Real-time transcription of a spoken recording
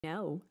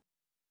No.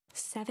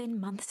 7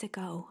 months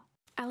ago,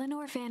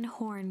 Eleanor Van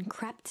Horn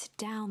crept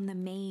down the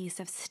maze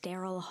of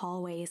sterile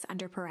hallways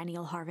under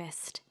Perennial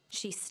Harvest.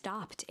 She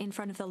stopped in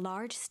front of the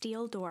large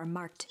steel door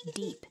marked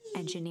Deep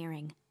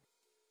Engineering.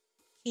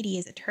 Katie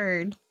is a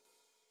turd.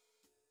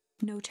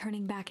 No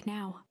turning back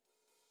now.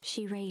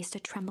 She raised a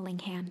trembling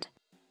hand.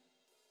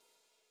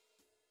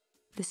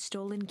 The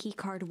stolen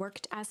keycard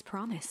worked as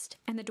promised,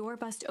 and the door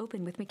buzzed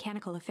open with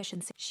mechanical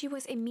efficiency. She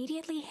was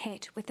immediately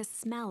hit with the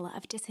smell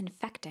of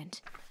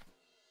disinfectant.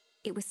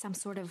 It was some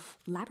sort of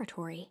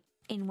laboratory.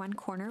 In one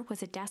corner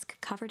was a desk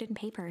covered in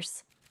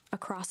papers.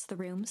 Across the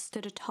room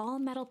stood a tall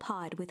metal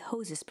pod with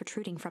hoses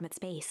protruding from its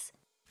base.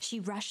 She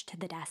rushed to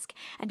the desk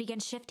and began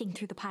shifting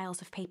through the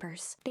piles of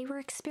papers. They were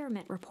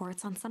experiment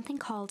reports on something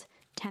called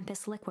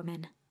Tempus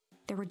liquamen.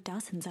 There were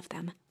dozens of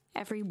them,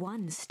 every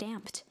one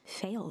stamped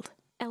failed.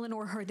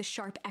 Eleanor heard the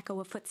sharp echo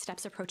of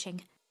footsteps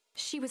approaching.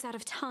 She was out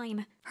of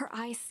time. Her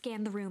eyes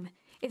scanned the room,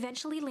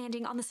 eventually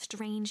landing on the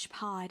strange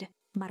pod.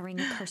 Muttering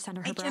a curse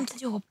under her breath, jumped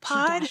into a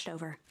pod? She dashed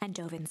over and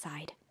dove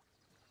inside.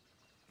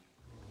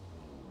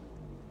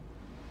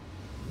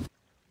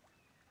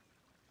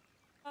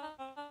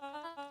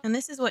 And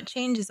this is what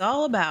change is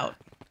all about.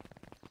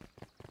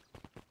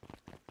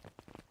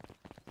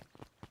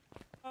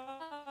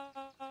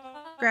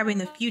 Grabbing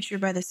the future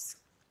by the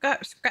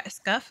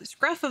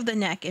scruff of the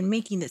neck and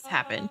making this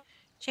happen.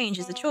 Change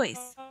is a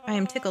choice. I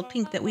am tickled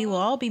pink that we will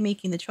all be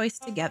making the choice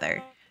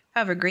together.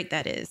 However great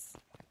that is.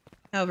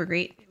 However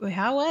great. Wait,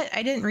 how what?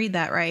 I didn't read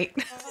that right.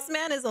 This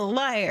man is a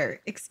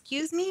liar.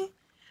 Excuse me?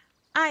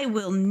 I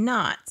will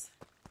not.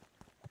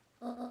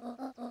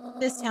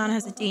 This town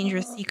has a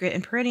dangerous secret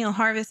and Perennial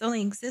Harvest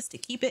only exists to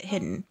keep it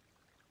hidden.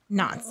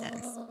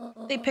 Nonsense.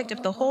 They picked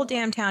up the whole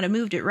damn town and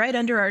moved it right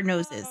under our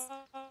noses.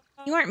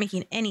 You aren't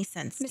making any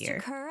sense, dear.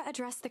 Mr. Kerr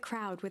addressed the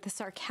crowd with a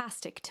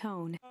sarcastic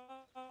tone.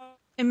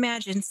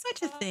 Imagine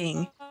such a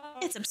thing.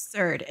 It's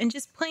absurd and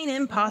just plain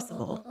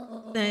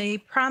impossible. They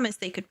promised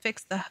they could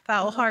fix the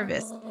foul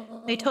harvest.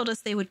 They told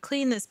us they would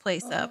clean this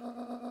place up.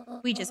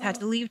 We just had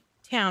to leave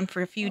town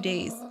for a few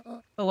days.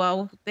 But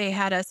while they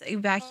had us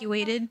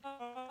evacuated,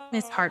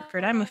 Miss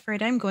Hartford, I'm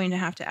afraid I'm going to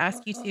have to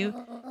ask you to.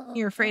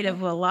 You're afraid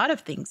of a lot of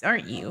things,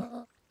 aren't you?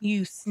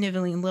 You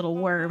sniveling little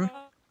worm.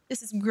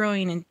 This is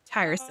growing and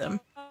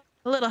tiresome.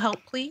 A little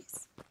help,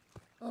 please?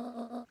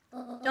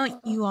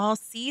 Don't you all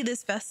see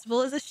this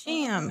festival is a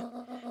sham?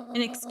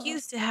 An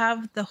excuse to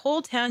have the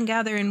whole town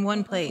gather in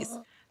one place.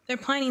 They're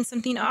planning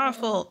something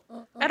awful.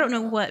 I don't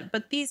know what,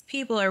 but these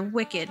people are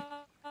wicked.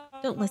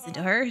 Don't listen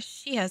to her.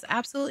 She has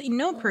absolutely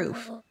no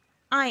proof.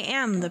 I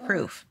am the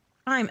proof.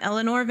 I'm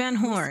Eleanor Van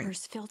Horn.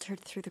 Whispers filtered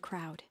through the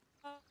crowd.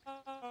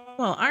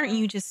 Well, aren't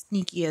you just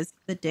sneaky as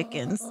the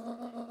dickens?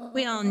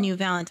 We all knew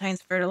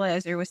Valentine's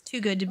fertilizer was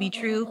too good to be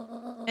true,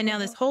 and now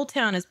this whole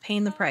town is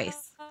paying the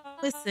price.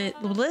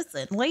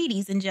 Listen,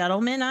 ladies and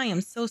gentlemen, I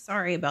am so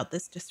sorry about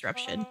this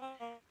disruption.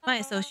 My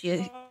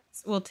associates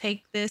will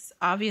take this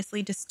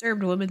obviously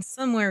disturbed woman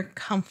somewhere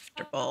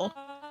comfortable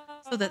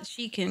so that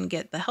she can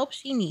get the help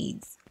she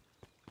needs.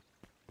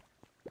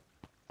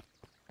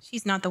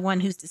 She's not the one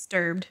who's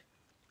disturbed.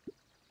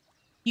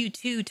 You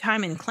too,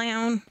 Timon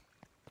Clown.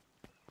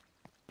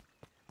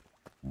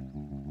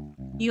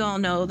 You all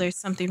know there's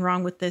something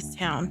wrong with this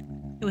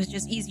town. It was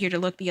just easier to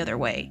look the other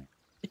way.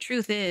 The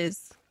truth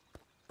is...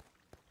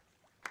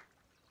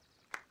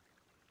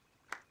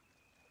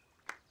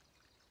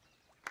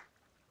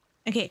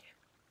 Okay,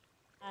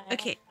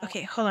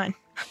 hold on.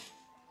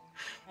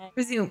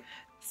 Resume.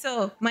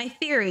 So, my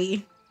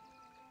theory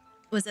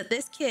was that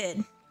this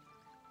kid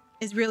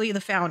is really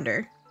the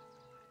founder.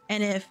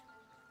 And if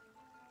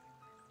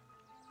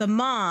the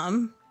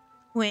mom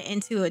went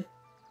into a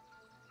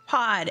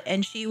pod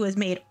and she was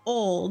made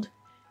old,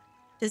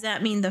 does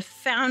that mean the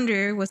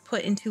founder was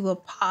put into a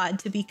pod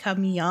to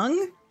become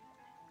young?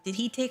 Did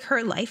he take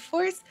her life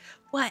force?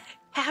 What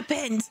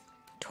happened?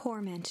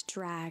 Torment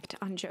dragged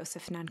on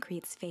Joseph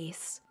Nuncrete's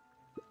face.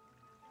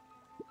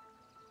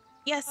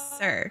 Yes,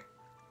 sir.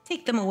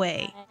 Take them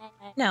away.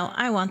 No,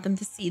 I want them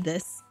to see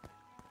this.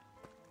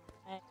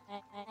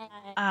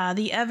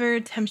 The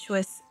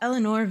ever-tempestuous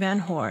Eleanor Van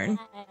Horn.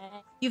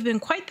 You've been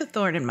quite the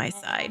thorn in my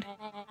side,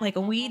 like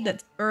a weed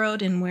that's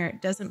burrowed in where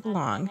it doesn't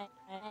belong.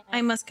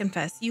 I must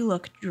confess, you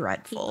look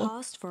dreadful. He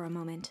paused for a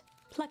moment,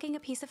 plucking a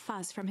piece of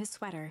fuzz from his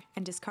sweater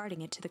and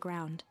discarding it to the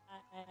ground.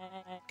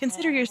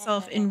 Consider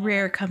yourself in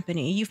rare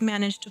company. You've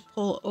managed to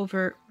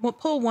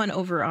pull one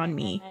over on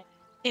me.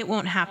 It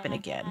won't happen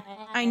again.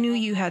 I knew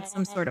you had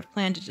some sort of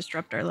plan to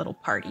disrupt our little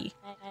party.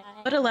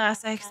 But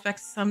alas, I expect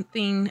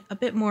something a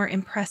bit more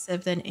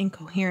impressive than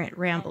incoherent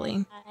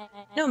rambling.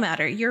 No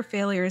matter, your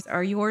failures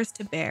are yours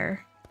to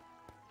bear.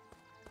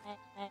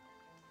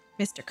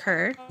 Mr.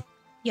 Kerr?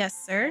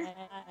 Yes, sir?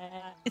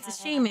 It's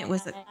a shame it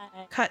was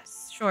cut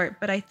short,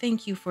 but I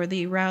thank you for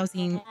the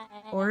rousing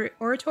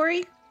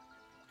oratory.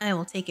 I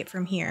will take it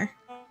from here.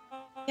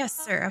 Yes,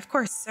 sir. Of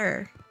course,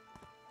 sir.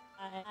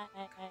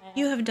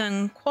 You have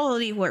done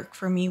quality work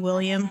for me,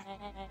 William.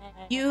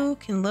 You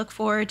can look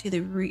forward to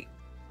the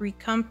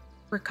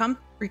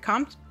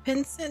recompense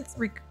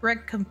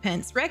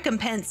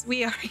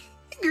we are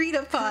agreed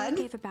upon.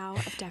 Kerr gave a bow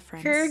of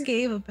deference. Kerr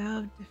gave a bow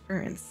of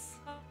deference.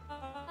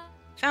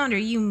 Founder,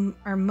 you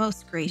are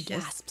most gracious.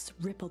 Gasps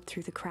rippled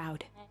through the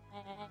crowd.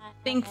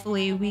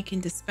 Thankfully, we can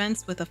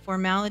dispense with the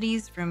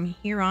formalities from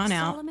here on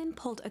out. Solomon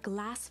pulled a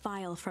glass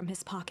vial from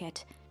his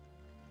pocket.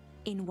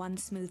 In one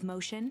smooth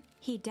motion,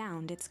 he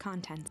downed its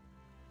contents.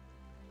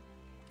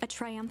 A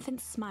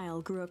triumphant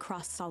smile grew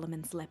across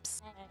Solomon's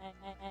lips.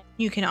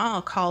 You can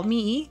all call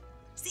me.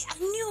 See, I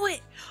knew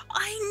it!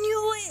 I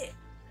knew it!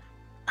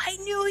 I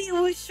knew he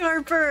was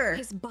sharper!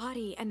 His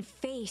body and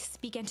face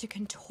began to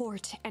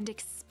contort and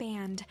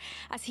expand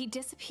as he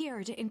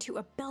disappeared into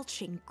a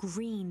belching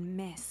green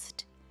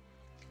mist.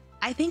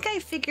 I think I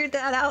figured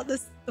that out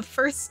the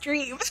first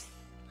stream.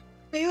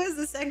 Maybe it was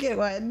the second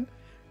one.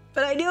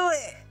 But I knew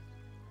it!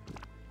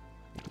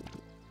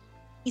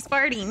 He's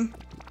farting.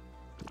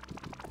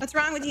 What's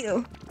wrong with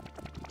you?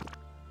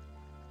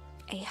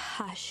 A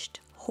hushed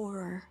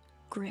horror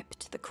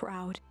gripped the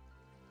crowd.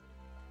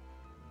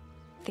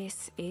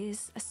 This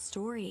is a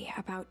story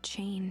about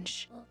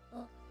change.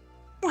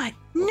 What?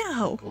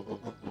 No!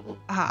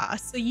 Ah,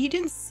 so you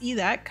didn't see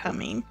that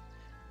coming.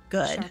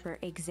 Good. Sharper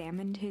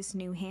examined his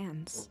new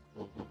hands.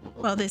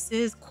 Well, this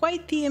is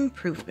quite the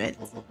improvement.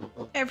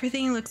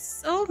 Everything looks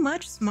so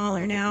much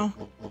smaller now.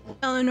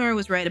 Eleanor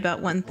was right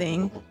about one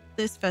thing.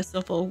 This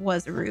festival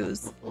was a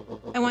ruse.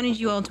 I wanted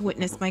you all to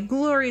witness my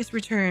glorious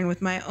return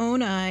with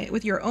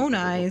your own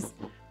eyes.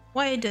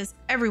 Why does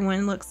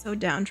everyone look so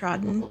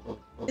downtrodden?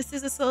 This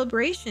is a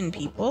celebration,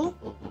 people.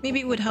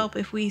 Maybe it would help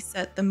if we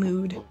set the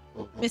mood.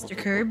 Mr.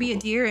 Kerr, be a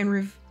dear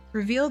and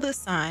reveal the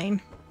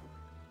sign.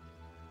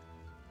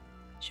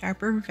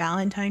 Sharper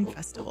Valentine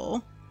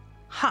Festival.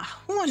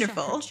 Ha!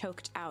 Wonderful! Sharper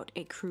choked out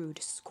a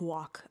crude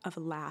squawk of a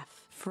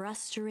laugh.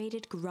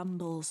 Frustrated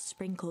grumbles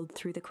sprinkled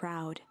through the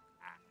crowd.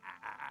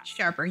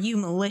 Sharper, you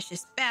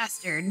malicious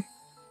bastard!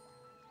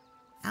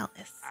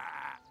 Alice.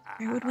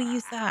 Where would we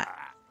use that?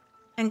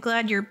 I'm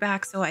glad you're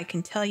back so I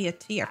can tell you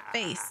to your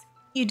face.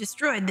 You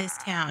destroyed this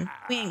town.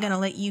 We ain't gonna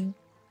let you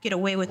get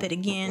away with it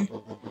again.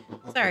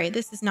 Sorry,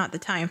 this is not the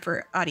time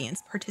for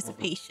audience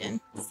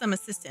participation. Some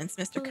assistance,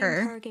 Mr.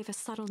 Kerr. Kerr gave a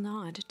subtle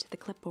nod to the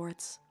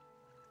clipboards.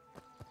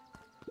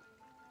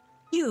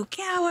 You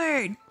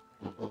coward!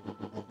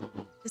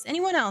 Does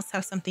anyone else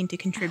have something to A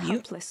contribute?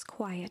 helpless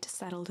quiet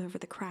settled over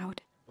the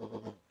crowd.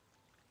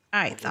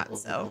 I thought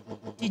so.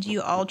 Did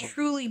you all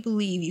truly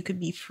believe you could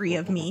be free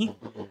of me?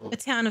 A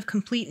town of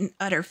complete and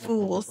utter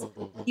fools.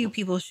 You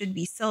people should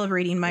be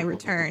celebrating my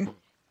return.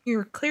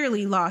 You're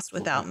clearly lost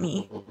without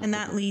me, and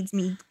that leads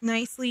me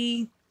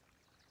nicely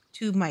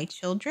to my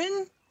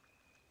children?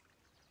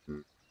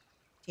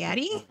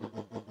 Daddy?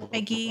 I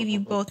gave you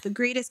both the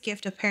greatest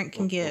gift a parent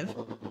can give,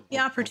 the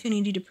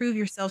opportunity to prove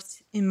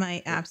yourselves in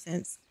my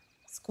absence.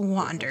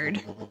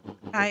 Squandered.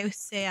 I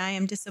say I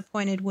am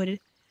disappointed would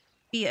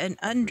be an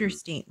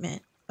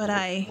understatement, but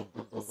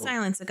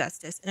silence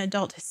Augustus, an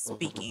adult is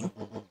speaking.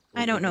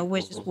 I don't know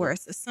which is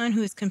worse, a son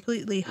who is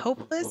completely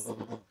hopeless,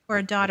 or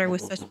a daughter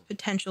with such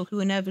potential who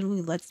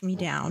inevitably lets me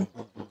down.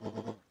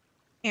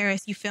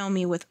 Eris, you fail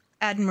me with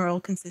admirable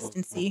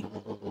consistency.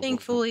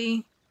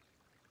 Thankfully,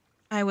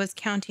 I was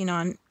counting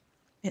on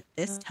it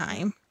this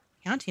time.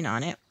 Counting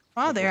on it?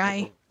 Father,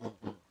 I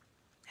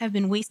have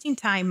been wasting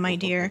time, my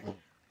dear.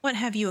 What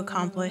have you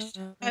accomplished?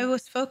 I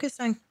was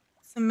focused on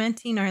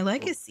cementing our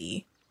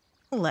legacy.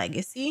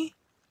 Legacy?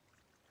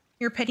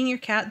 You're petting your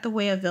cat the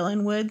way a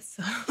villain would,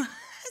 so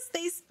as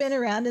they spin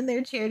around in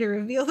their chair to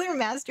reveal their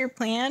master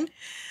plan.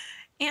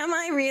 Am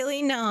I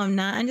really? No, I'm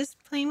not. I'm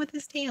just playing with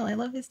his tail. I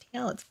love his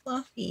tail. It's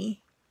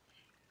fluffy.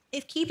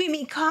 It's keeping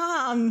me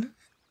calm.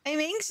 I'm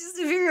anxious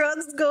to figure out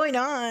what's going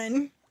on.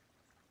 And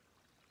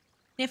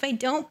if I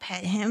don't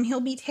pet him, he'll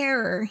be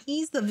terror.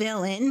 He's the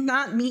villain,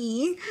 not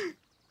me.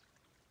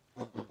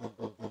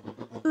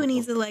 Who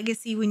needs a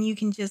legacy when you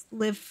can just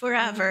live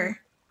forever?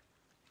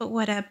 But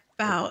what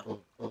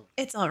about?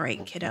 It's all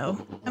right,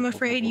 kiddo. I'm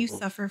afraid you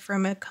suffer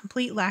from a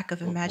complete lack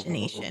of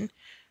imagination.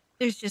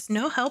 There's just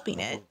no helping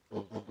it.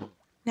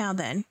 Now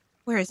then,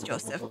 where is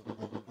Joseph?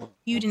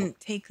 You didn't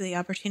take the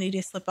opportunity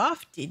to slip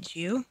off, did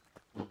you?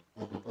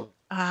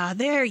 Ah,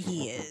 there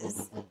he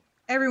is.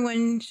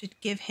 Everyone should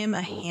give him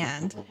a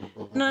hand.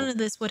 None of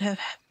this would have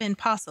been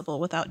possible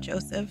without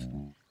Joseph.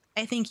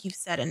 I think you've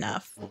said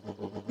enough.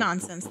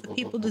 Nonsense. The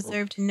people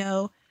deserve to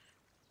know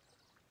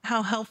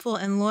how helpful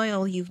and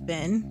loyal you've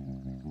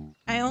been.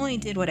 I only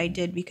did what I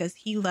did because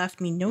he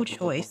left me no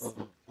choice.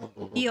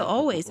 You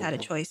always had a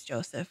choice,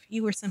 Joseph.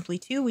 You were simply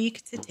too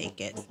weak to take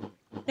it.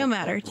 No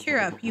matter, cheer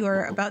up. You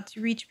are about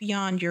to reach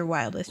beyond your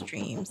wildest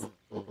dreams.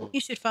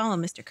 You should follow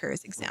Mr.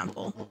 Kerr's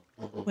example.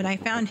 When I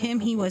found him,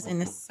 he was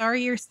in a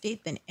sorrier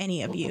state than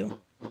any of you.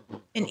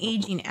 An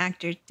aging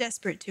actor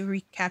desperate to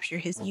recapture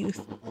his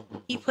youth.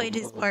 He played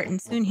his part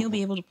and soon he'll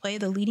be able to play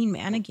the leading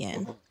man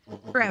again.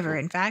 Forever,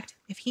 in fact.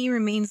 If he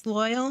remains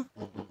loyal,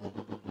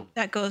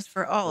 that goes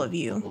for all of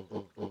you.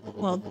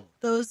 Well,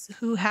 those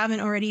who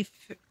haven't already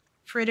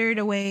frittered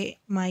away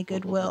my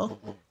goodwill.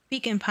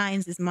 Beacon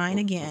Pines is mine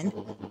again,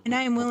 and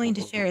I am willing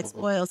to share its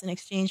spoils in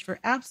exchange for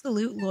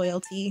absolute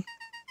loyalty.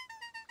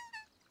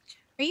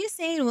 Are you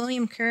saying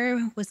William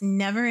Kerr was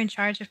never in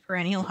charge of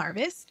Perennial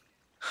Harvest?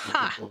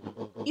 Ha!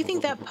 You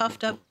think that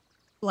puffed up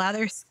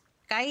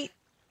blatherskite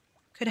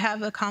could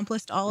have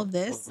accomplished all of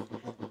this?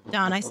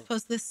 Don, I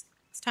suppose this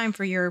is time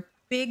for your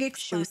big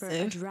exclusive.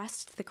 Sharper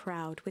addressed the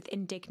crowd with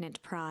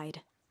indignant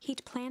pride.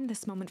 He'd planned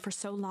this moment for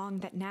so long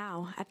that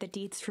now, at the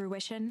deed's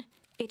fruition,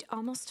 it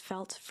almost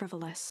felt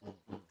frivolous.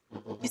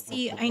 You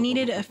see, I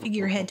needed a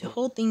figurehead to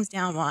hold things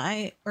down while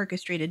I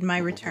orchestrated my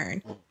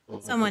return.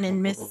 Someone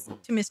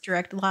to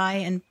misdirect, lie,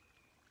 and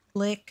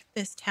blick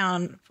this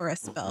town for a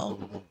spell.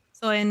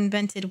 So I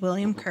invented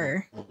William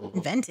Kerr.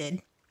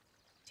 Invented?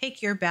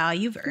 Take your bow,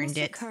 you've earned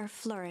Mr. it. Kerr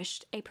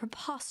flourished a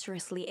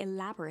preposterously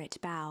elaborate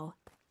bow.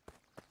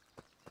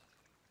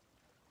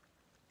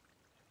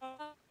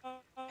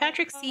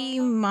 Patrick C.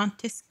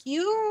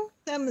 Montesquieu?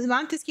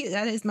 Montesquieu,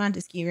 that is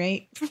Montesquieu,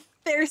 right?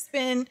 There's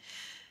been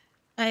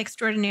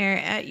extraordinaire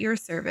at your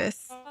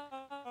service.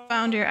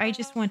 Founder, I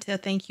just want to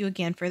thank you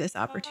again for this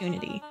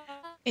opportunity.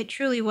 It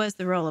truly was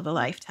the role of a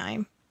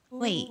lifetime.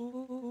 Wait,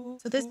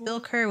 so this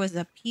Bill Kerr was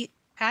a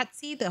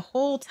patsy the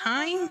whole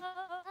time?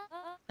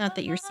 Not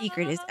that your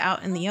secret is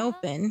out in the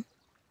open.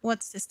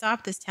 What's to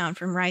stop this town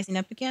from rising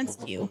up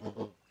against you?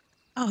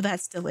 Oh,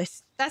 that's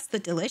delicious. That's the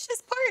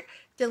delicious part?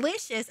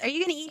 Delicious? Are you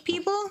going to eat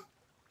people?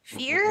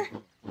 Fear?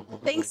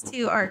 Thanks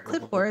to our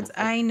clipboards,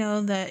 I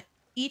know that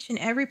each and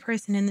every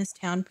person in this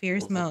town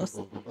fears most,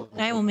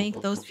 and I will make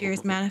those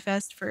fears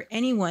manifest for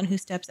anyone who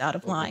steps out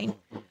of line.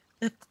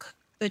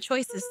 The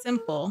choice is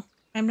simple.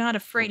 I'm not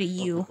afraid of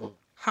you.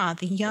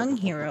 The young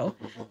hero.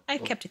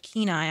 I've kept a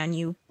keen eye on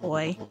you,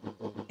 boy.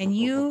 And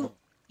you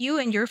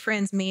and your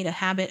friends made a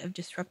habit of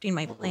disrupting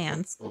my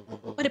plans.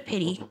 What a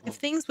pity. If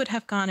things would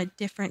have gone a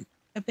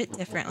bit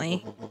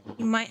differently,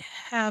 you might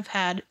have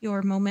had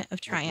your moment of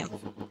triumph.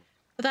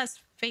 But that's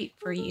fate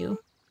for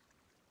you.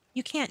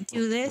 You can't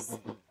do this.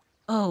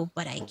 Oh,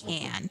 but I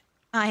can.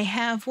 I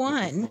have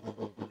won.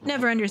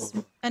 Never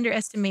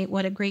underestimate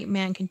what a great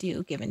man can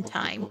do given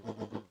time.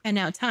 And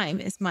now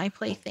time is my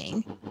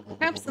plaything.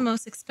 Perhaps the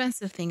most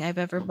expensive thing I've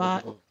ever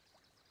bought,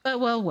 but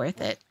well worth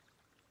it.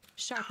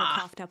 Sharper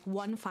coughed up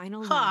one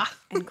final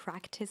laugh and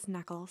cracked his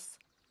knuckles.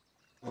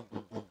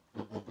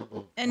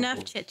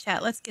 Enough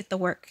chit-chat. Let's get to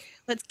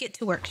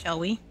work, shall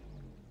we?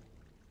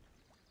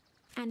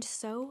 And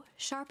so,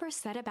 Sharper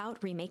set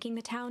about remaking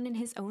the town in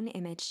his own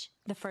image.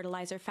 The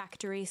fertilizer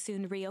factory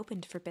soon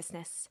reopened for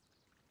business.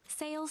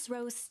 Sales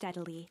rose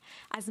steadily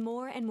as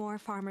more and more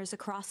farmers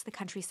across the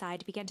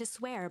countryside began to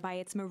swear by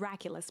its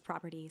miraculous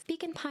properties.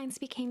 Beacon Pines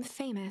became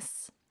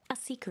famous, a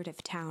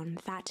secretive town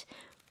that,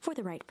 for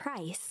the right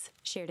price,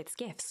 shared its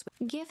gifts.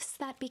 Gifts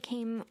that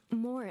became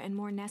more and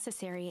more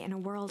necessary in a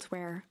world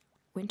where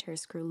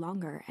winters grew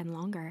longer and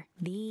longer.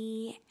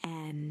 The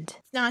end.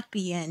 It's not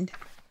the end.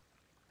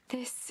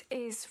 This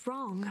is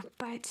wrong,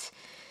 but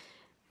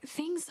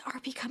things are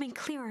becoming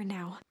clearer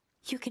now.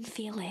 You can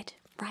feel it,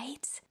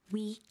 right?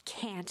 We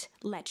can't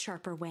let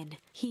Sharper win.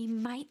 He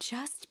might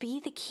just be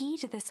the key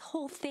to this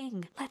whole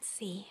thing. Let's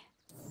see.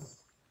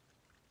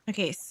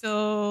 Okay,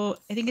 so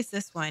I think it's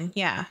this one.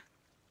 Yeah.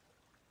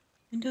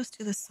 Windows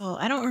to the soul.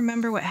 I don't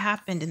remember what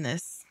happened in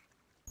this.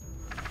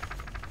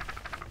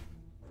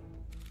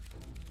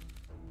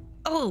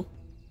 Oh!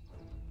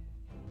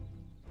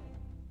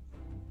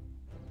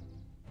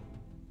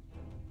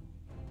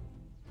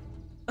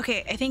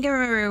 Okay, I think I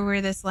remember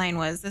where this line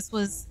was. This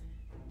was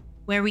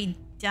where we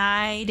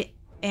died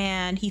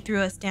and he threw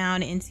us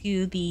down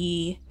into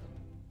the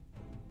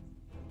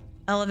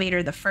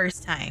elevator the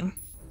first time.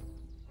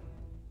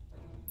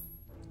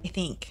 I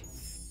think.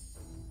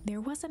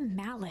 There was a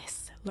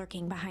malice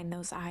lurking behind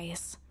those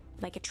eyes,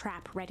 like a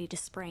trap ready to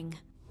spring.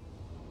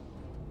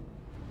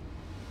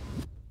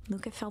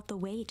 Luka felt the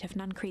weight of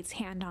Nuncreed's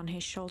hand on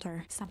his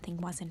shoulder. Something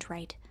wasn't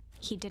right.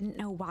 He didn't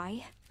know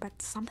why,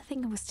 but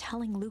something was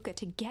telling Luka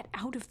to get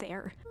out of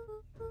there.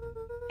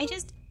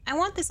 I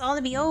want this all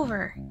to be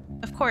over.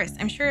 Of course,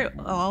 I'm sure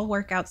it'll all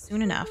work out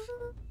soon enough.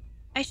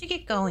 I should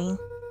get going.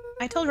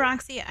 I told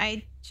Roxy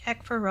I'd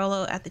check for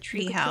Rolo at the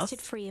treehouse. Luka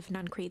twisted free of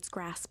Nuncreed's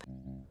grasp.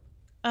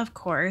 Of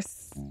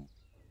course.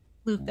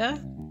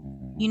 Luka,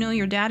 you know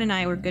your dad and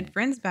I were good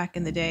friends back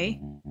in the day.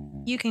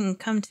 You can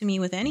come to me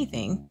with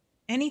anything.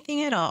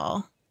 Anything at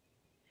all.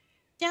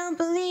 Don't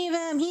believe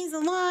him. He's a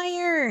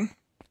liar.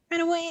 Run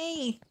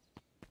away.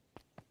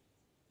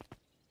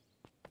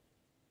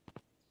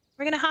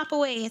 We're gonna hop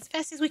away as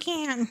fast as we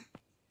can.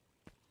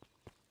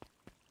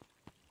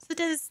 So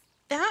does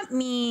that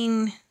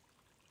mean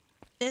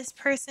this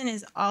person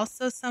is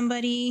also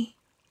somebody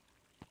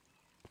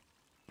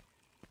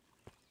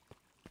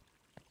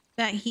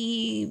that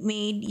he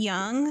made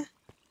young?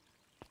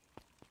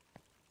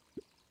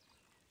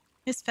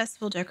 His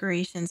festival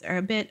decorations are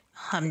a bit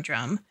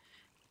humdrum.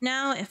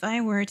 Now, if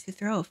I were to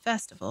throw a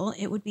festival,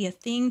 it would be a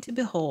thing to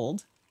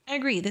behold. I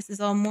agree, this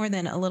is all more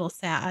than a little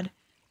sad.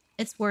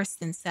 It's worse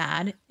than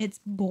sad. It's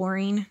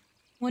boring.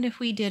 What if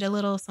we did a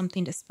little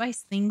something to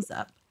spice things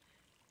up?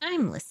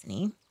 I'm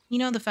listening. You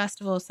know, the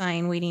festival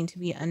sign waiting to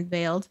be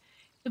unveiled.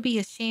 It would be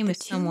a shame The if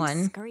two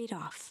someone... scurried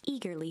off,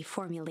 eagerly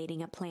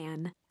formulating a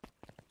plan.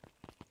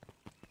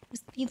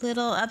 Who's the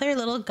other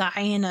little guy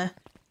in a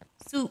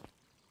suit?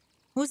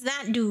 Who's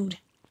that dude?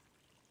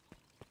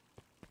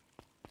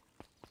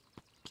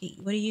 Okay,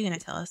 what are you gonna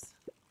tell us?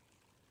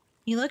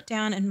 He looked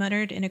down and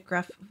muttered in a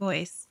gruff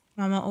voice.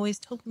 Mama always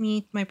told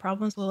me my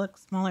problems will look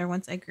smaller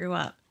once I grew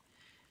up.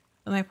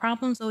 But my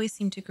problems always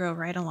seem to grow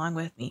right along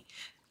with me.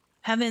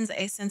 Heavens,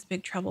 I sense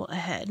big trouble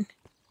ahead.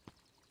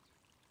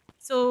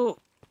 So,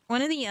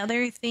 one of the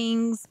other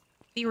things,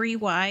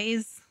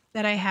 theory-wise,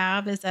 that I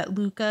have is that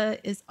Luka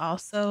is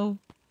also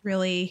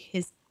really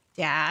his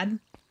dad.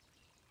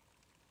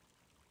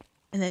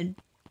 And then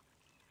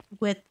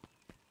with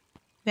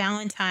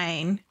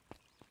Valentine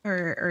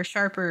or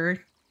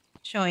Sharper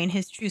showing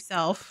his true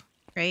self,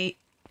 right?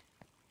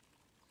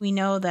 We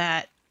know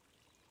that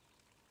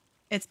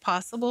it's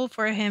possible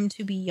for him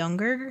to be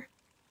younger.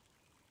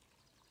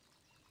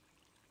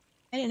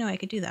 I didn't know I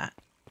could do that.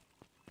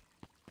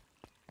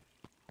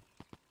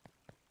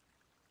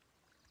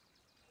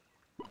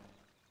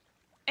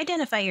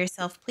 Identify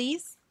yourself,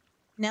 please.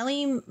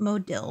 Nellie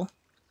Modill.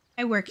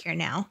 I work here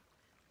now.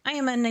 I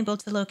am unable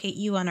to locate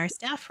you on our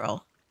staff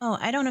roll. Oh,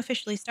 I don't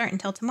officially start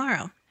until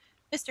tomorrow.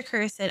 Mr.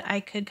 Kerr said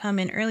I could come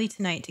in early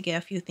tonight to get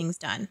a few things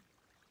done.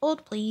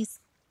 Hold,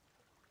 please.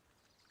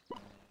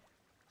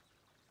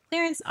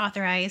 Clearance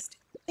authorized.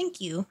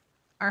 Thank you.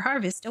 Our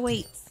harvest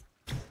awaits.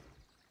 What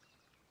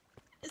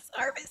does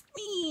harvest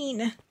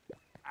mean?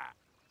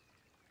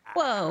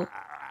 Whoa.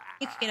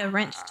 You could get a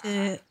wrench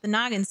to the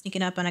noggin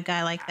sneaking up on a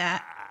guy like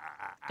that.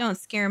 Don't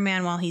scare a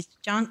man while he's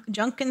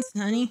junkin',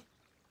 honey.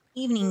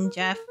 Evening,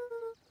 Jeff.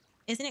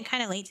 Isn't it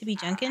kind of late to be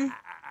junkin'?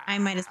 I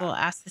might as well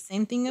ask the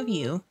same thing of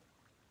you.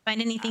 Find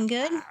anything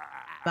good?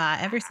 Bah,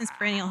 ever since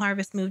Perennial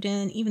Harvest moved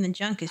in, even the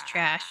junk is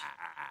trash.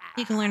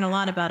 You can learn a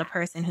lot about a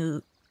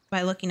person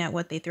by looking at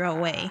what they throw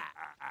away.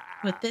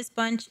 With this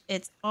bunch,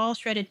 it's all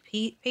shredded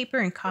paper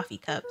and coffee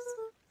cups.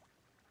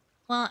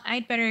 Well,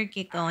 I'd better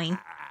get going.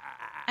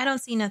 I don't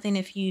see nothing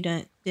if you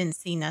didn't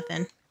see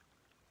nothing.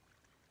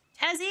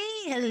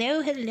 Tazzy,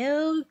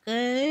 hello,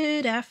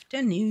 good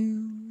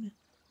afternoon.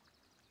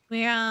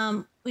 We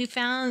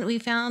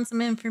found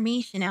some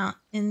information out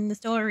in the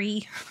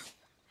story.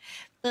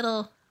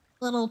 little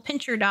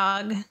pincher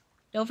dog,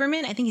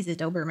 Doberman. I think he's a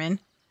Doberman.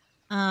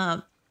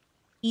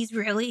 He's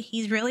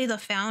really the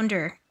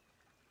founder,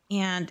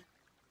 and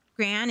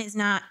Gran is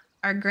not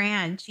our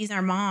Gran. She's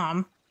our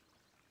mom.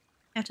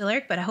 I have to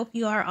lurk, but I hope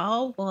you are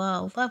all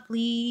well.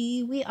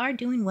 Lovely. We are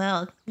doing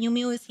well. Mew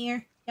Mew is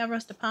here. Yeah,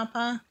 Rosta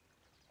Papa.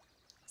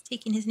 He's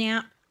taking his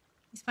nap.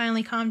 He's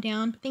finally calmed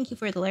down. But thank you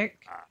for the lurk.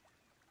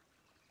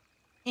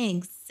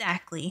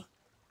 Exactly.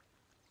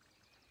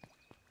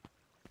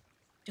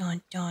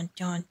 Dun, dun,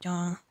 dun,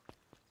 dun.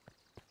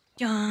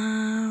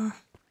 Dun.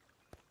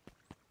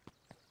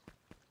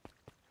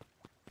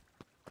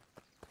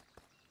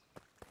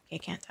 Okay,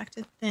 can't talk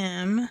to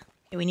them.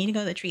 Okay, we need to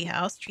go to the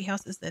treehouse.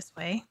 Treehouse is this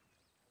way.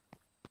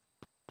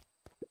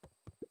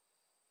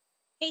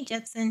 Hey,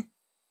 Jetson.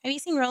 Have you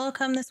seen Rolo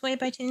come this way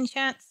by chance,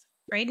 chats?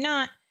 Afraid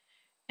not.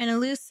 And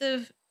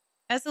elusive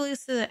as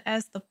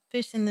the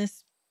fish in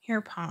this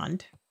here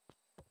pond.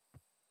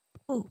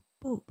 Ooh.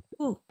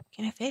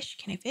 Can I fish?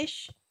 Can't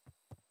fish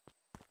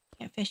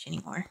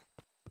anymore.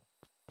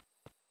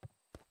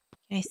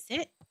 Can I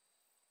sit?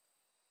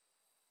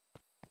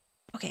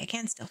 Okay, I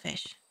can still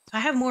fish. So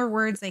I have more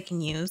words I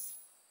can use.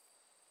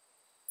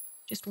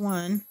 Just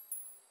one.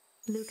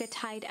 Luka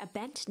tied a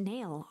bent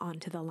nail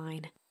onto the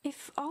line.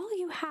 If all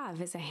you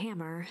have is a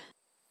hammer...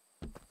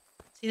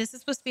 See, this is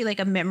supposed to be like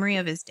a memory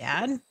of his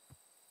dad.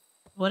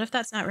 What if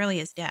that's not really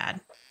his dad?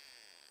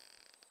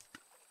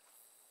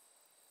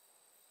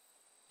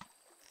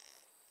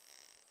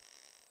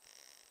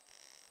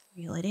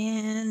 Reel it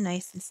in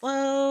nice and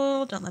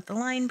slow. Don't let the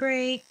line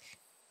break.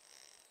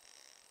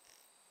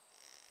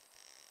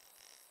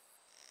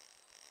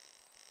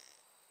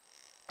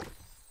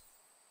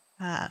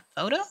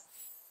 Photo?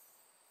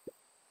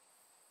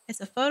 It's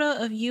a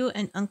photo of you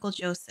and Uncle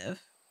Joseph.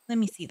 Let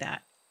me see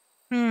that.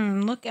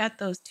 Look at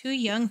those two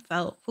young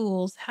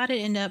fools. How did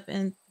it end up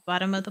in the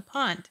bottom of the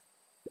pond?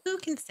 Who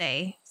can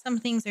say? Some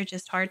things are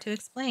just hard to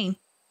explain.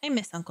 I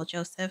miss Uncle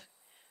Joseph.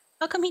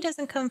 How come he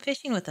doesn't come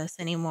fishing with us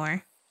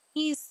anymore?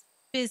 He's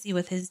busy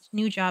with his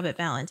new job at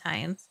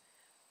Valentine's.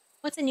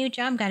 What's a new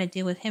job got to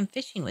do with him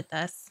fishing with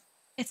us?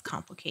 It's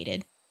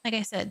complicated. Like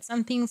I said,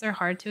 some things are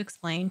hard to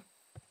explain.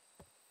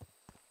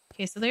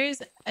 Okay, so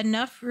there's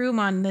enough room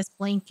on this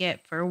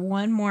blanket for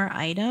one more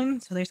item.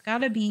 So there's got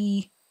to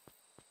be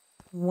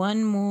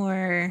one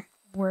more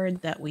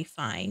word that we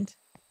find.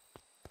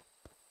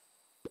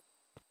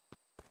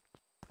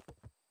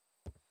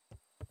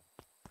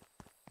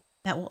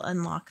 That will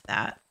unlock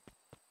that.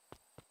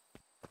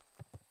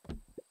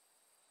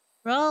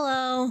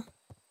 Rolo!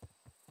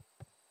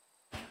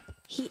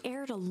 He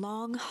aired a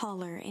long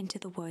holler into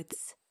the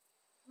woods.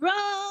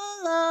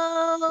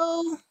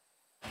 Rolo!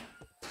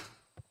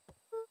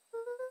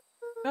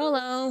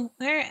 Rolo,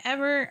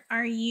 wherever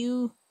are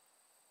you?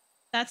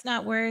 That's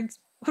not words.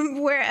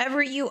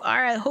 Wherever you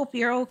are, I hope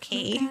you're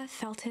okay. Luka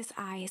felt his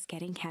eyes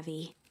getting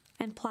heavy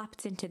and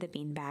plopped into the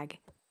beanbag.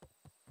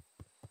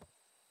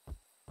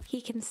 He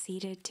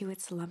conceded to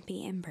its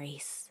lumpy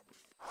embrace.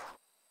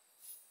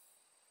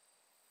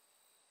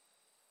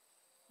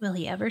 Will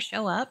he ever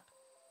show up?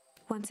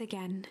 Once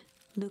again,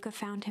 Luka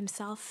found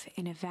himself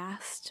in a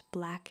vast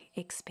black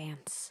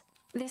expanse.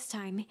 This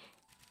time,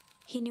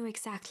 he knew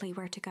exactly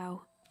where to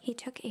go. He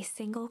took a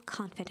single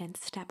confident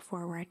step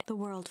forward. The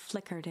world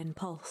flickered and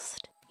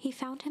pulsed. He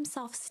found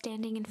himself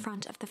standing in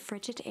front of the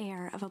frigid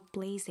air of a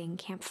blazing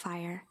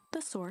campfire.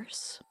 The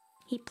source.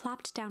 He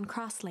plopped down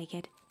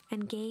cross-legged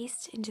and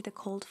gazed into the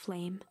cold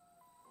flame,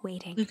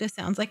 waiting. Luka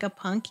sounds like a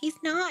punk. He's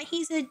not.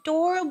 He's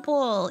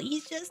adorable.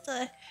 He's just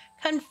a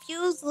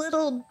confused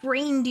little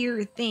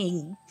reindeer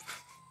thing.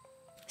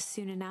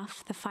 Soon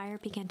enough, the fire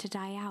began to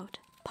die out,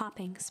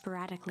 popping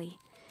sporadically,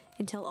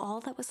 until all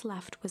that was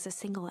left was a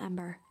single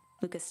ember.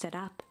 Luka stood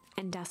up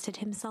and dusted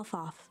himself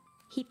off.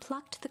 He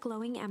plucked the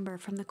glowing ember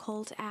from the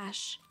cold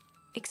ash,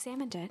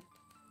 examined it,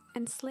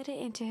 and slid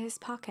it into his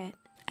pocket,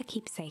 a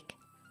keepsake.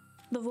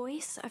 The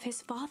voice of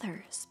his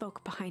father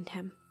spoke behind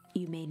him.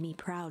 "You made me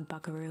proud,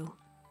 buckaroo."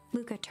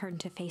 Luka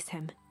turned to face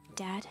him.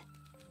 "Dad,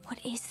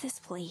 what is this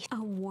place?"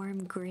 A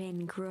warm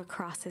grin grew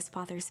across his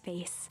father's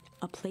face.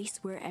 "A place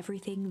where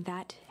everything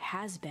that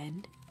has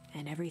been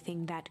and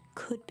everything that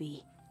could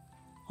be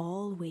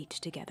all wait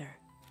together."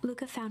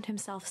 Luka found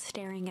himself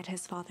staring at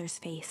his father's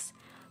face,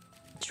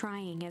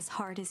 trying as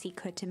hard as he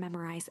could to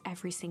memorize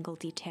every single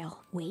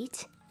detail.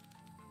 "Wait?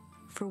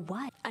 For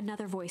what?"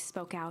 Another voice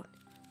spoke out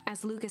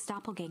as Luka's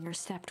doppelganger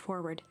stepped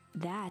forward.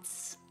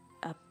 "That's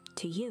up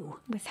to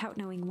you." Without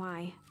knowing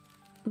why,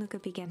 Luka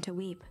began to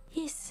weep.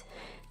 Is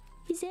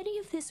any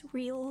of this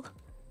real?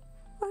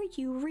 Are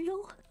you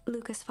real?"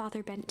 Luka's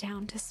father bent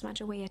down to smudge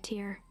away a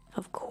tear.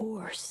 "Of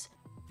course.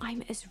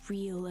 I'm as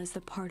real as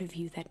the part of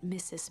you that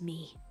misses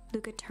me."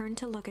 Luka turned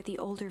to look at the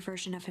older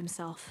version of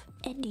himself.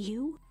 "And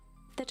you?"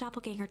 The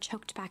doppelganger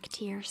choked back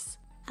tears.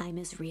 "I'm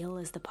as real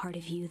as the part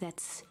of you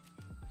that's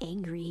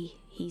angry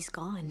he's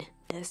gone."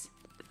 Does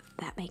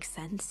that make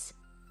sense?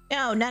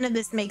 No, none of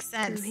this makes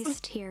sense. Through his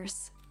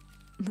tears,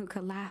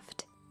 Luka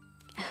laughed.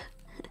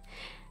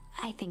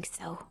 "I think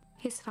so."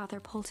 His father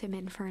pulled him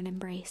in for an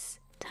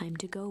embrace. "Time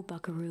to go,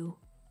 buckaroo."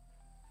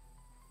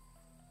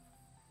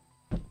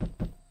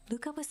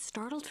 Luka was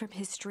startled from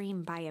his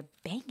dream by a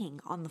banging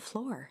on the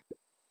floor.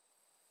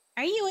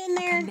 Are you in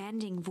there? A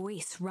commanding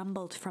voice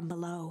rumbled from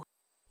below.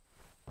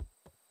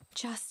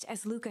 Just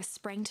as Luka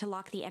sprang to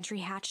lock the entry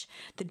hatch,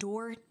 the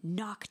door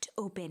knocked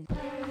open.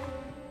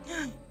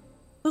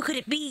 Who could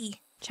it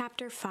be?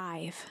 Chapter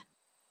 5.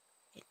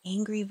 An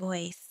angry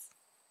voice.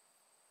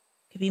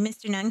 Could be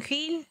Mr.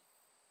 Nuncreed?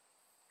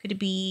 Could it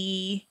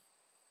be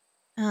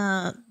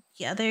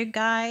the other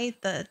guy?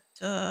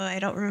 I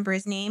don't remember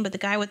his name, but the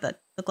guy with the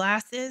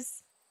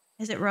glasses?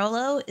 Is it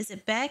Rolo? Is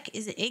it Beck?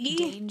 Is it Iggy?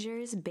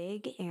 Dangers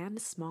big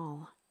and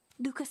small.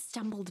 Luka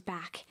stumbled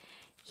back.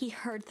 He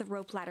heard the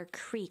rope ladder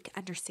creak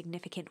under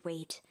significant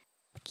weight.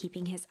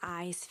 Keeping his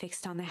eyes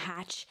fixed on the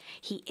hatch,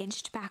 he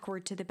inched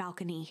backward to the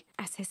balcony.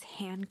 As his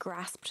hand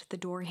grasped the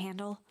door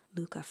handle,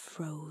 Luka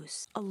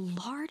froze. A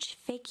large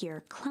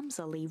figure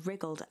clumsily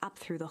wriggled up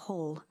through the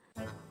hole.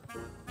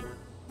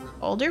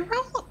 Older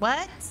Rolo?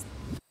 What?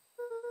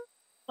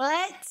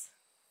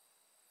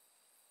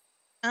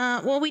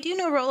 Well, we do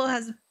know Rolo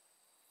has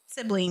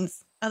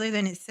siblings other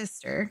than his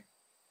sister.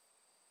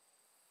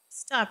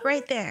 Stop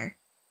right there.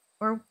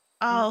 Or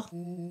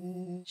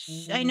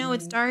I know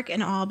it's dark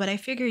and all, but I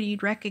figured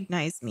you'd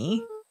recognize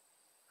me.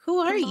 Who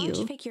are The you?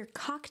 large figure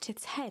cocked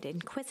its head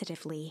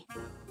inquisitively.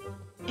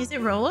 Is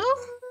it Rolo?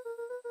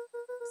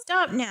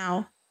 Stop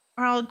now,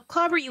 or I'll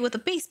clobber you with a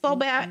baseball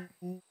bat.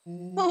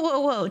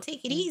 Whoa,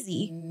 take it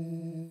easy.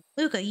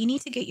 Luka, you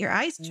need to get your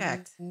eyes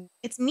checked.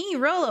 It's me,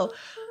 Rolo.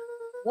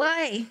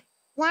 Why?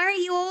 Why are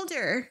you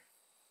older?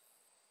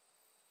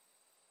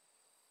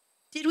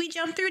 Did we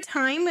jump through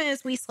time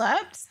as we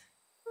slept?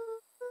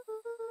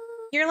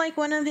 You're like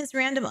one of his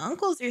random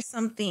uncles or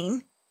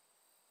something.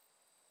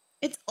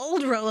 It's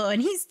old Rolo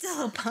and he's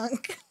still a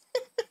punk.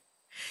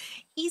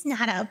 He's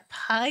not a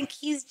punk.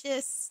 He's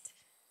just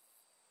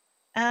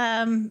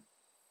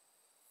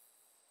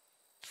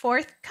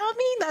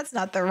forthcoming? That's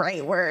not the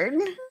right word.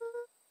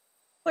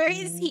 Where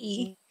is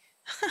he?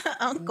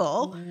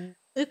 Uncle.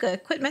 Luka,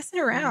 quit messing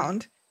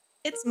around.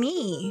 It's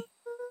me.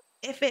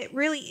 If it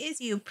really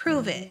is you,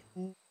 prove it.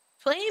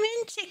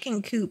 Flamin'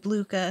 chicken coop,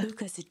 Luka.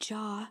 Luka's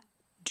jaw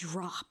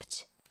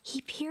dropped. He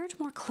peered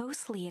more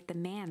closely at the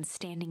man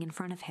standing in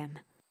front of him.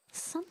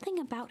 Something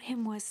about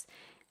him was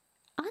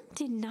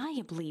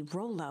undeniably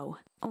Rolo,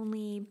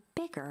 only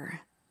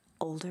bigger,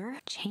 older,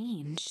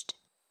 changed.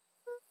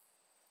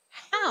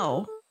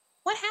 How?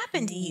 What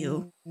happened to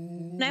you?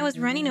 When I was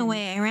running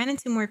away, I ran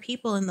into more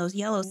people in those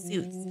yellow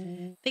suits.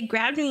 They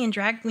grabbed me and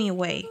dragged me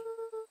away.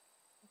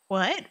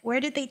 What? Where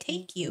did they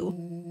take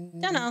you?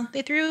 Dunno.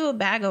 They threw a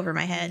bag over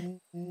my head.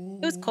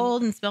 It was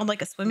cold and smelled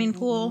like a swimming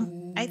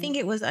pool. I think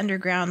it was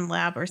underground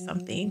lab or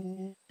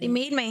something. They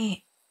made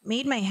my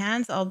made my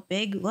hands all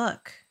big.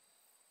 Look.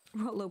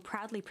 Rolo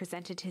proudly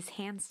presented his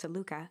hands to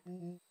Luka.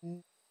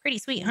 Pretty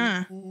sweet,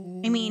 huh?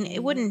 I mean,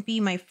 it wouldn't be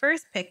my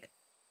first pick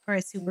for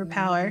a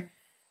superpower,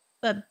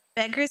 but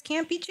beggars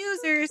can't be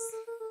choosers.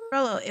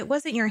 Rolo, it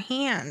wasn't your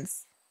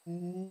hands.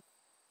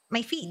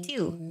 My feet,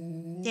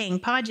 too. Dang,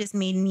 Pa just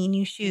made me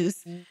new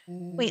shoes.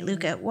 Wait,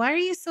 Luka, why are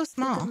you so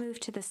small? Luka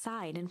moved to the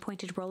side and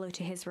pointed Rolo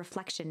to his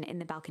reflection in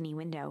the balcony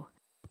window.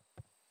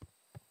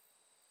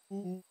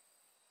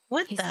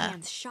 What his the?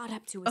 hands shot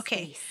up to his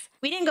face.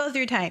 We didn't go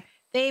through time.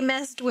 They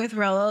messed with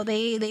Rolo.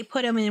 They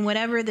put him in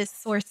whatever this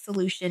source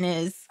solution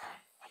is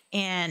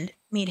and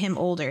made him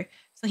older.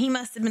 So he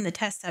must have been the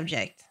test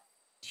subject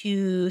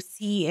to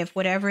see if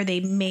whatever they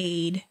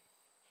made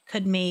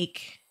could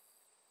make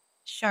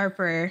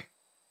Sharper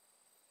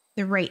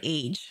the right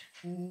age.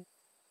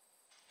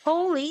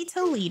 Holy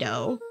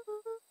Toledo.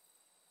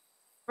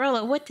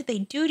 Rolo, what did they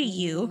do to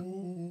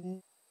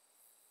you?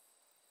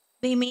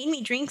 They made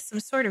me drink some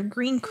sort of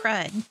green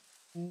crud.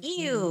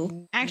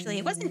 Ew. Actually,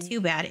 it wasn't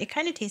too bad. It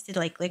kind of tasted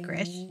like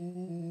licorice.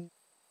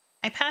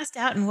 I passed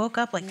out and woke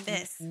up like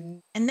this.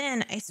 And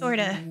then I sort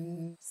of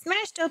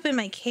smashed open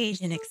my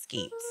cage and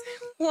escaped.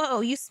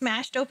 Whoa, you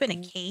smashed open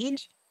a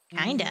cage?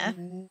 Kinda.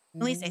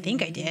 At least I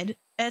think I did.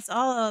 It's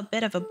all a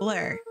bit of a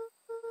blur.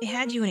 They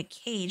had you in a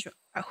cage.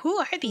 Who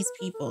are these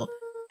people?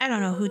 I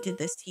don't know who did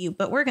this to you,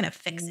 but we're gonna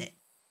fix it.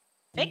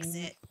 Fix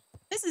it?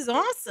 This is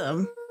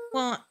awesome.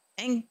 Well,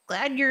 I'm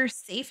glad you're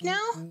safe now.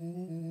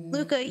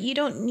 Luka, you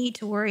don't need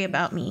to worry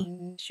about me.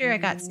 Sure, I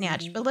got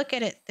snatched, but look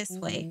at it this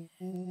way.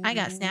 I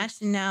got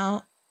snatched, and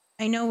now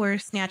I know where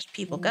snatched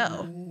people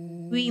go.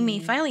 We may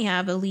finally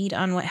have a lead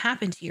on what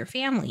happened to your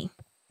family.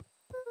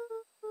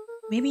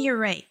 Maybe you're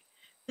right.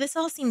 This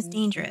all seems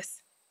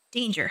dangerous.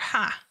 Danger,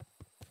 ha!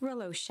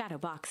 Rolo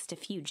shadowboxed a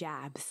few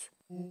jabs.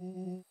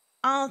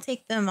 I'll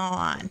take them all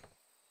on.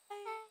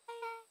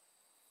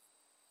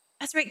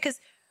 That's right, because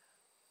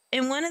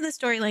in one of the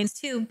storylines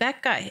too,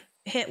 Beck got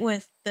hit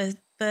with the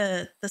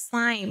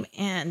slime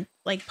and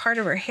like part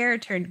of her hair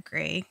turned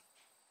gray.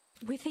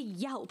 With a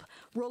yelp,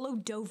 Rolo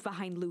dove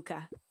behind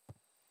Luka.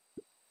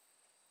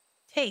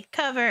 Take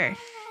cover.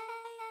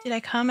 Did I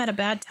come at a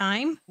bad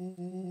time?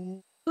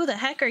 Who the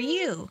heck are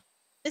you?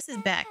 This is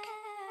Beck.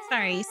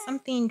 Sorry,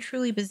 something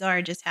truly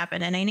bizarre just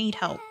happened and I need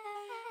help.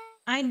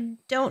 I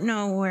don't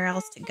know where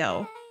else to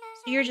go.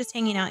 So you're just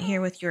hanging out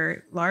here with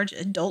your large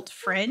adult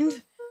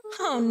friend?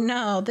 Oh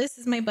no, this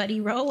is my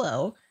buddy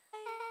Rolo.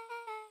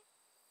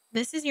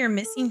 This is your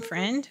missing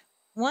friend?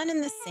 One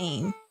and the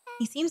same.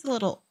 He seems a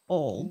little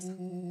old.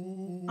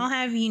 I'll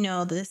have you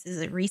know this is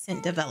a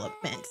recent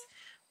development.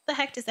 What the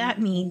heck does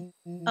that mean?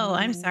 Oh,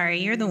 I'm sorry.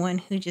 You're the one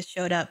who just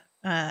showed up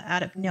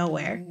out of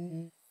nowhere.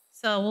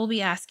 So we'll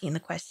be asking the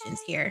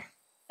questions here.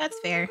 That's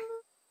fair.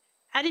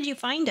 How did you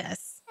find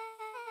us?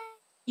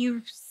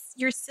 Your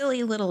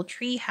silly little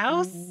tree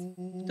house?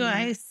 Do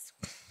I...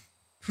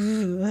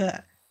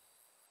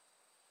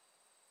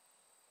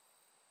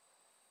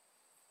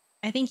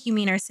 I think you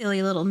mean our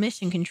silly little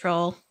mission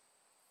control.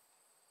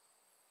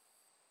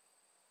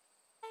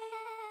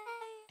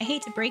 I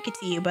hate to break it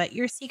to you, but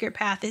your secret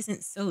path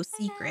isn't so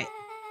secret.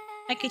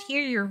 I could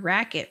hear your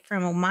racket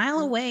from a mile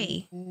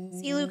away.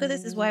 See, Luka,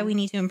 this is why we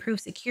need to improve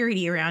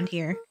security around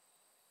here.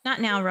 Not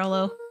now,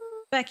 Rolo.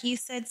 Beck, you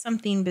said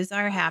something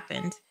bizarre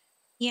happened.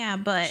 Yeah,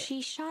 but...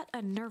 She shot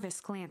a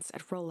nervous glance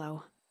at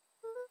Rolo.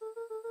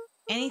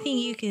 Anything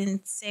you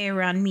can say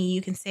around me,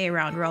 you can say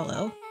around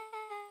Rolo.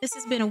 This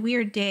has been a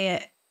weird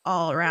day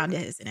all around,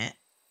 isn't it?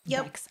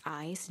 Yep. Beck's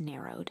eyes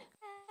narrowed.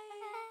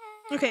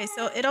 Okay,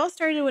 so it all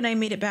started when I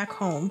made it back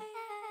home.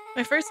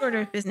 My first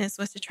order of business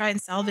was to try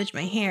and salvage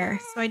my hair,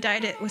 so I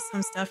dyed it with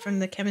some stuff from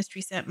the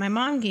chemistry set my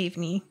mom gave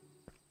me.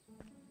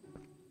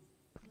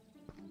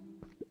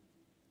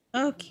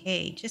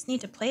 Okay, just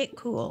need to play it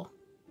cool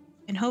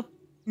and hope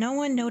no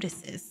one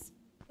notices.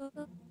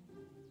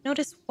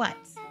 Notice what?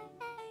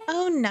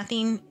 Oh,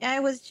 nothing. I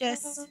was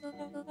just...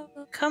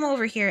 Come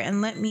over here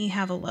and let me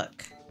have a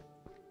look.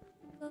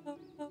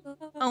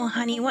 Oh,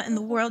 honey, what in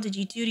the world did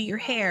you do to your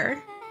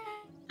hair?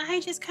 I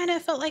just kind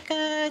of felt like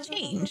a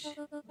change.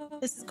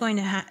 This is going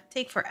to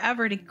take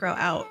forever to grow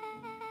out.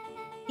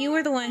 You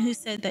were the one who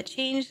said that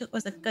change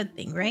was a good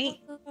thing, right?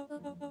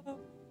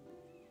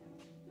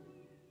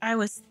 I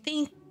was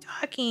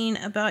talking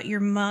about your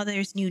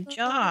mother's new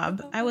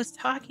job. I was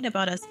talking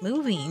about us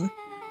moving.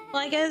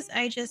 Well, I guess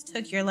I just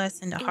took your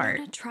lesson to heart.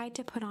 Ilona tried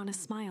to put on a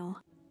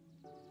smile.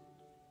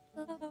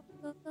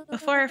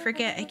 Before I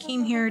forget, I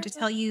came here to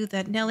tell you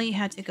that Nellie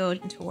had to go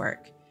into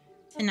work.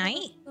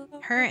 Tonight,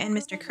 her and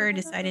Mr. Kerr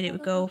decided it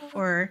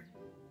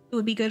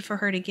would be good for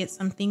her to get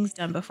some things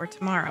done before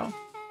tomorrow.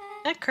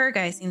 That Kerr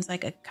guy seems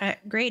like a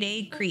grade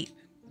A creep.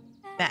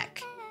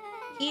 Beck.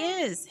 He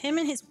is. Him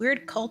and his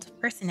weird cult of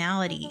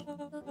personality.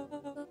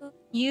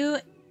 You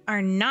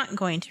are not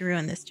going to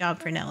ruin this job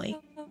for Nellie.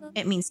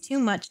 It means too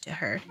much to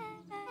her.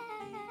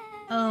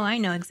 Oh, I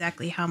know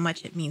exactly how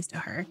much it means to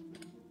her.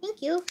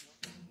 Thank you.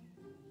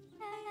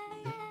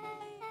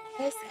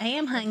 Yes, I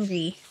am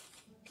hungry.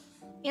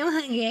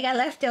 I got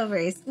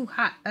leftovers. Ooh,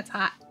 hot. That's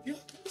hot.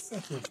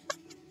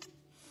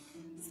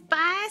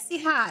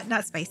 spicy hot.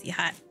 Not spicy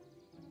hot.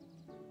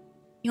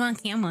 You on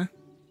camera.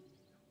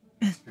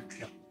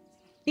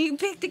 You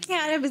picked the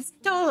cat up and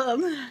stole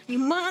him. You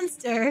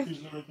monster.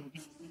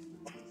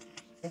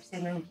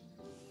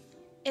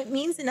 It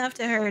means enough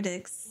to her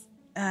to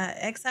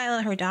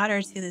exile her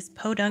daughter to this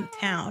podunk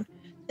town.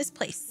 This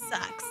place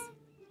sucks.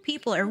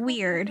 People are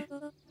weird.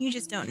 You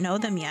just don't know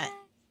them yet.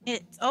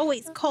 It's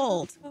always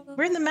cold.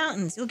 We're in the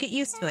mountains. You'll get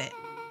used to it.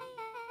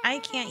 I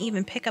can't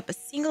even pick up a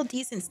single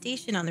decent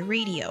station on the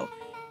radio.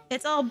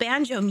 It's all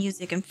banjo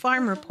music and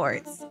farm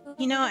reports.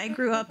 You know, I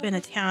grew up in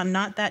a town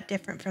not that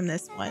different from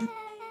this one.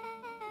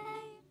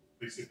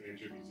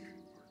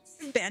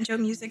 Banjo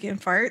music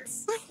and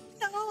farts?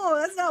 No,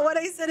 that's not what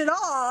I said at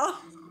all.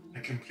 I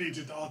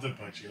completed all the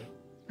budget.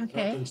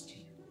 Okay. Thanks to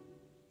you.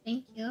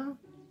 Thank you.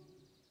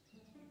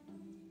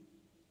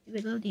 Do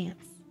a little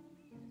dance.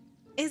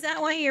 Is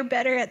that why you're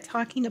better at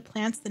talking to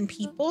plants than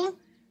people?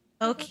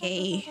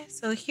 Okay,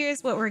 so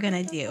here's what we're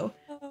gonna do.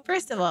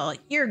 First of all,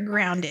 you're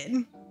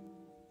grounded.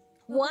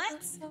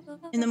 What?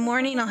 In the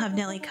morning, I'll have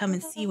Nellie come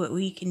and see what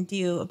we can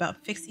do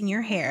about fixing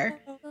your hair.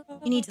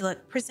 You need to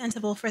look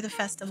presentable for the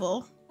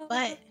festival,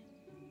 but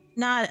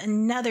not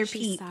another She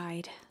peep.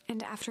 sighed,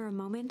 and after a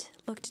moment,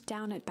 looked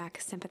down at Beck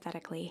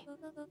sympathetically.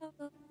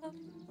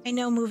 I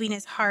know moving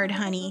is hard,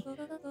 honey.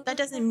 That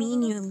doesn't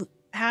mean you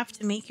have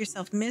to make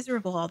yourself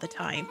miserable all the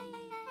time.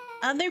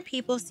 Other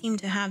people seem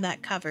to have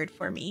that covered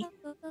for me.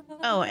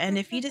 Oh, and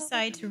if you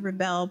decide to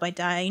rebel by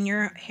dyeing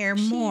your hair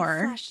more...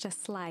 She flashed a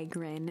sly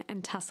grin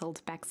and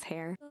tousled Beck's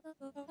hair.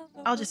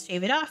 I'll just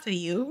shave it off of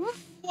you.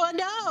 Oh,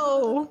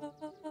 no!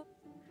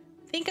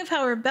 Think of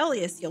how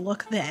rebellious you'll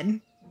look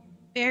then.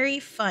 Very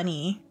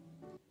funny.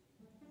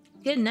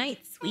 Good night,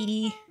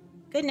 sweetie.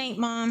 Good night,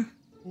 Mom.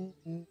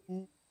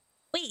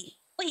 Wait.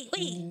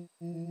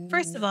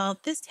 First of all,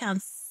 this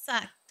town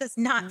does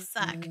not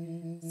suck.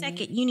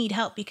 Second, you need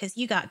help because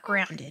you got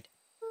grounded.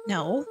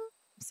 No,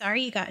 I'm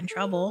sorry you got in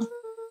trouble.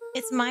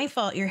 It's my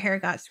fault your hair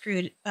got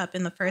screwed up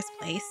in the first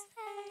place.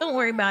 Don't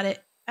worry about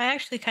it. I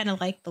actually kind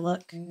of like the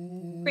look.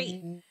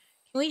 Great. Can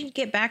we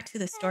get back to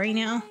the story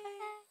now?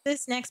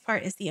 This next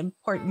part is the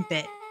important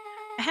bit.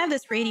 I have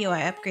this radio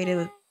I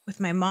upgraded with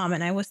my mom,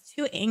 and I was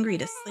too angry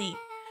to sleep.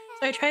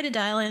 So I tried to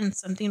dial in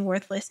something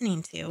worth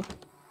listening to.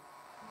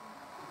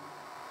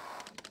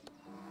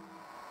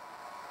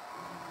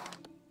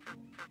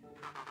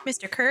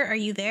 Mr. Kerr, are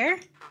you there?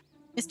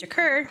 Mr.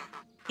 Kerr?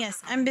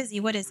 Yes, I'm busy.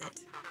 What is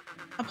it?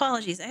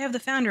 Apologies, I have the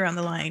founder on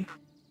the line.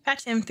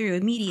 Patch him through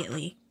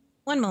immediately.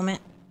 One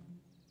moment.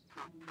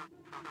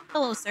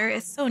 Hello, sir.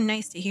 It's so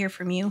nice to hear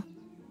from you.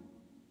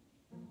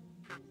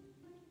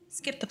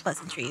 Skip the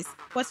pleasantries.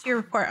 What's your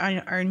report on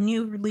our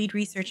new lead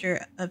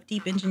researcher of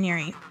deep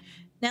engineering?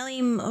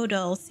 Nellie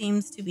Modell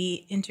seems to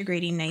be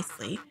integrating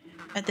nicely.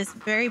 At this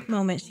very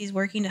moment, she's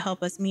working to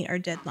help us meet our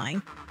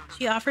deadline.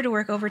 She offered to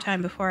work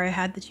overtime before I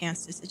had the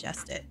chance to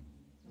suggest it.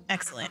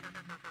 Excellent.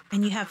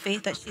 And you have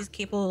faith that she's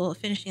capable of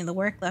finishing the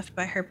work left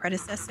by her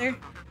predecessor?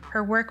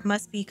 Her work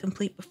must be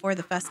complete before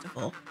the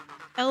festival.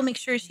 I will make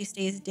sure she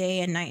stays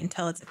day and night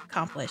until it's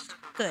accomplished.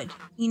 Good.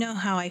 You know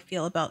how I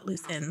feel about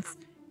loose ends.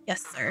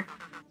 Yes, sir.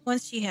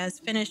 Once she has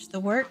finished the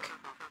work,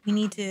 we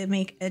need to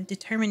make a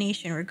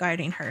determination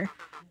regarding her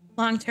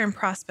long-term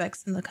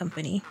prospects in the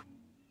company.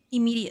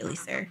 Immediately,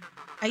 sir.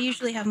 I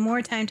usually have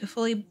more time to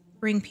fully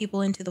bring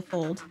people into the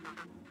fold.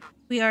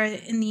 We are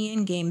in the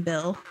in-game,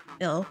 Bill.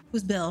 Bill?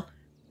 Who's Bill?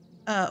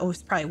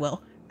 It's probably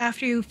Will.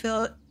 After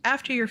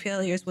your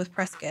failures with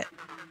Prescott,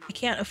 I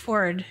can't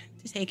afford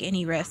to take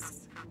any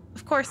risks.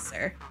 Of course,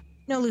 sir.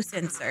 No loose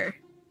ends, sir.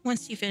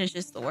 Once she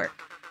finishes the work.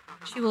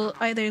 She will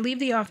either leave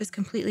the office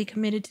completely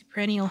committed to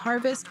Perennial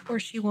Harvest, or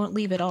she won't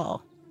leave at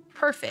all.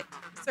 Perfect.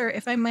 Sir,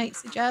 if I might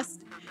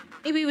suggest,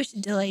 maybe we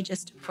should delay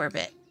just for a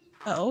bit.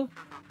 Oh?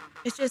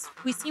 It's just,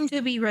 we seem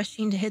to be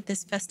rushing to hit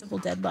this festival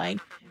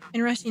deadline,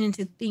 and rushing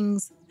into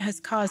things has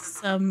caused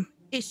some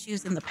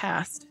issues in the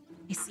past.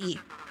 I see.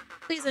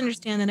 Please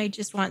understand that I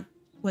just want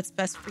what's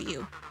best for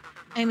you.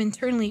 I am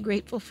eternally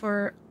grateful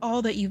for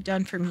all that you've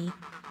done for me.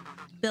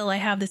 Bill, I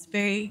have this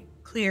very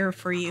clear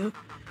for you.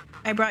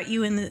 I brought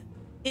you in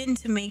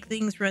to make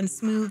things run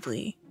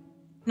smoothly,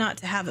 not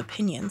to have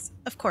opinions.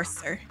 Of course,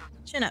 sir.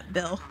 Chin up,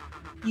 Bill.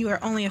 You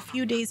are only a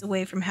few days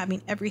away from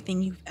having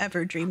everything you've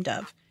ever dreamed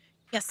of.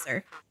 Yes,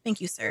 sir.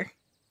 Thank you, sir.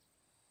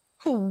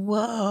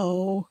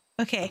 Whoa.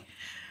 Okay.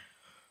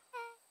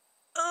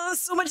 Oh,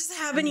 so much is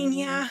happening.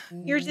 Yeah.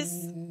 You're just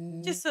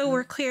so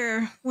we're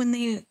clear, when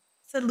they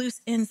said loose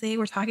ends, they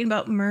were talking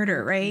about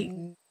murder, right?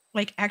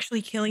 Like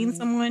actually killing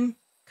someone.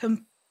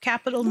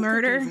 Capital Luka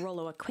murder. gave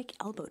Rolo a quick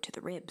elbow to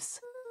the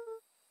ribs.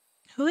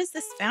 Who is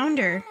this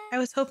founder? I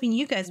was hoping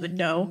you guys would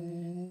know.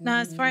 Now,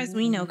 as far as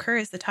we know, Kerr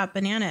is the top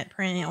banana at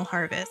Perennial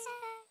Harvest.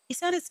 He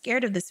sounded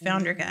scared of this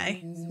founder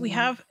guy, so we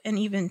have an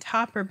even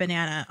topper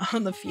banana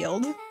on the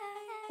field.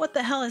 What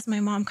the hell is my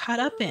mom caught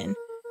up in?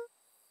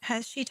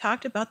 Has she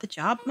talked about the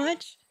job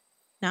much?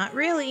 Not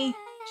really.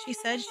 She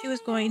said she was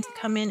going to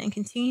come in and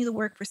continue the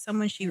work for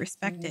someone she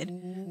respected.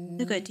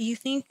 Luka, do you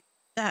think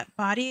that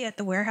body at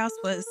the warehouse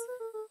was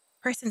the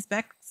person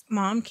Beck's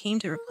mom came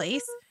to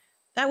replace?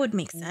 That would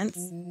make sense.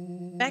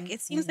 Beck,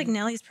 it seems like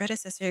Nellie's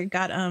predecessor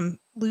got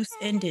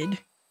loose-ended.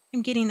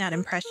 I'm getting that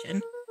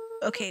impression.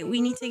 Okay, we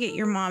need to get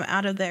your mom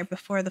out of there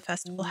before the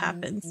festival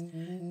happens.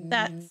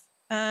 That's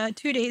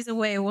 2 days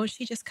away. Won't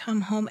she just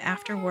come home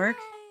after work?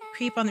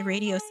 Creep on the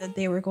radio said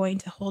they were going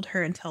to hold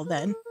her until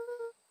then.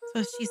 So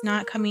if she's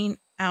not coming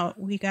out,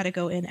 we gotta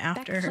go in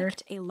after Beck her.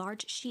 flicked a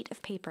large sheet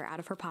of paper out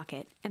of her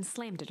pocket and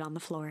slammed it on the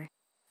floor.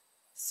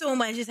 So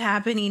much is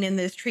happening in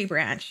this tree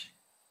branch.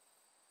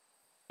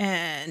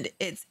 And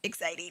it's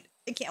exciting.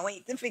 I can't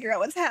wait to figure out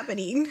what's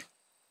happening.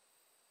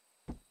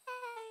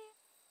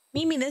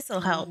 Maybe this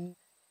will help.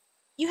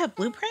 You have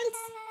blueprints?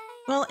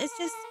 Well, it's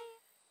just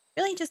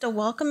really just a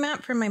welcome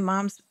map for my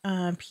mom's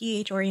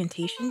PH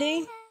orientation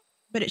day,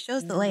 but it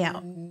shows the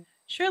layout.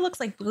 Sure looks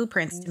like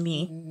blueprints to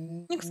me.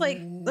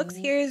 Looks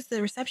here's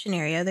the reception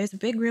area. There's a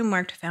big room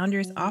marked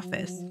Founder's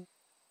Office.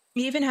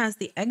 It even has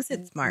the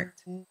exits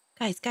marked.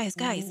 Guys.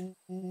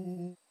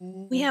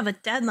 We have a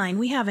deadline.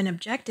 We have an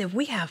objective.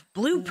 We have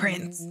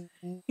blueprints.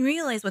 You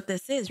realize what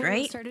this is, Rolo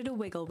right? started to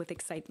wiggle with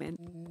excitement.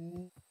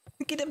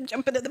 Look at him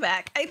jumping in the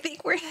back. I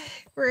think we're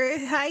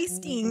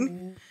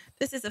heisting.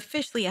 This is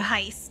officially a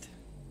heist.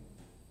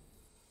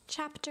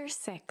 Chapter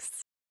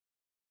 6.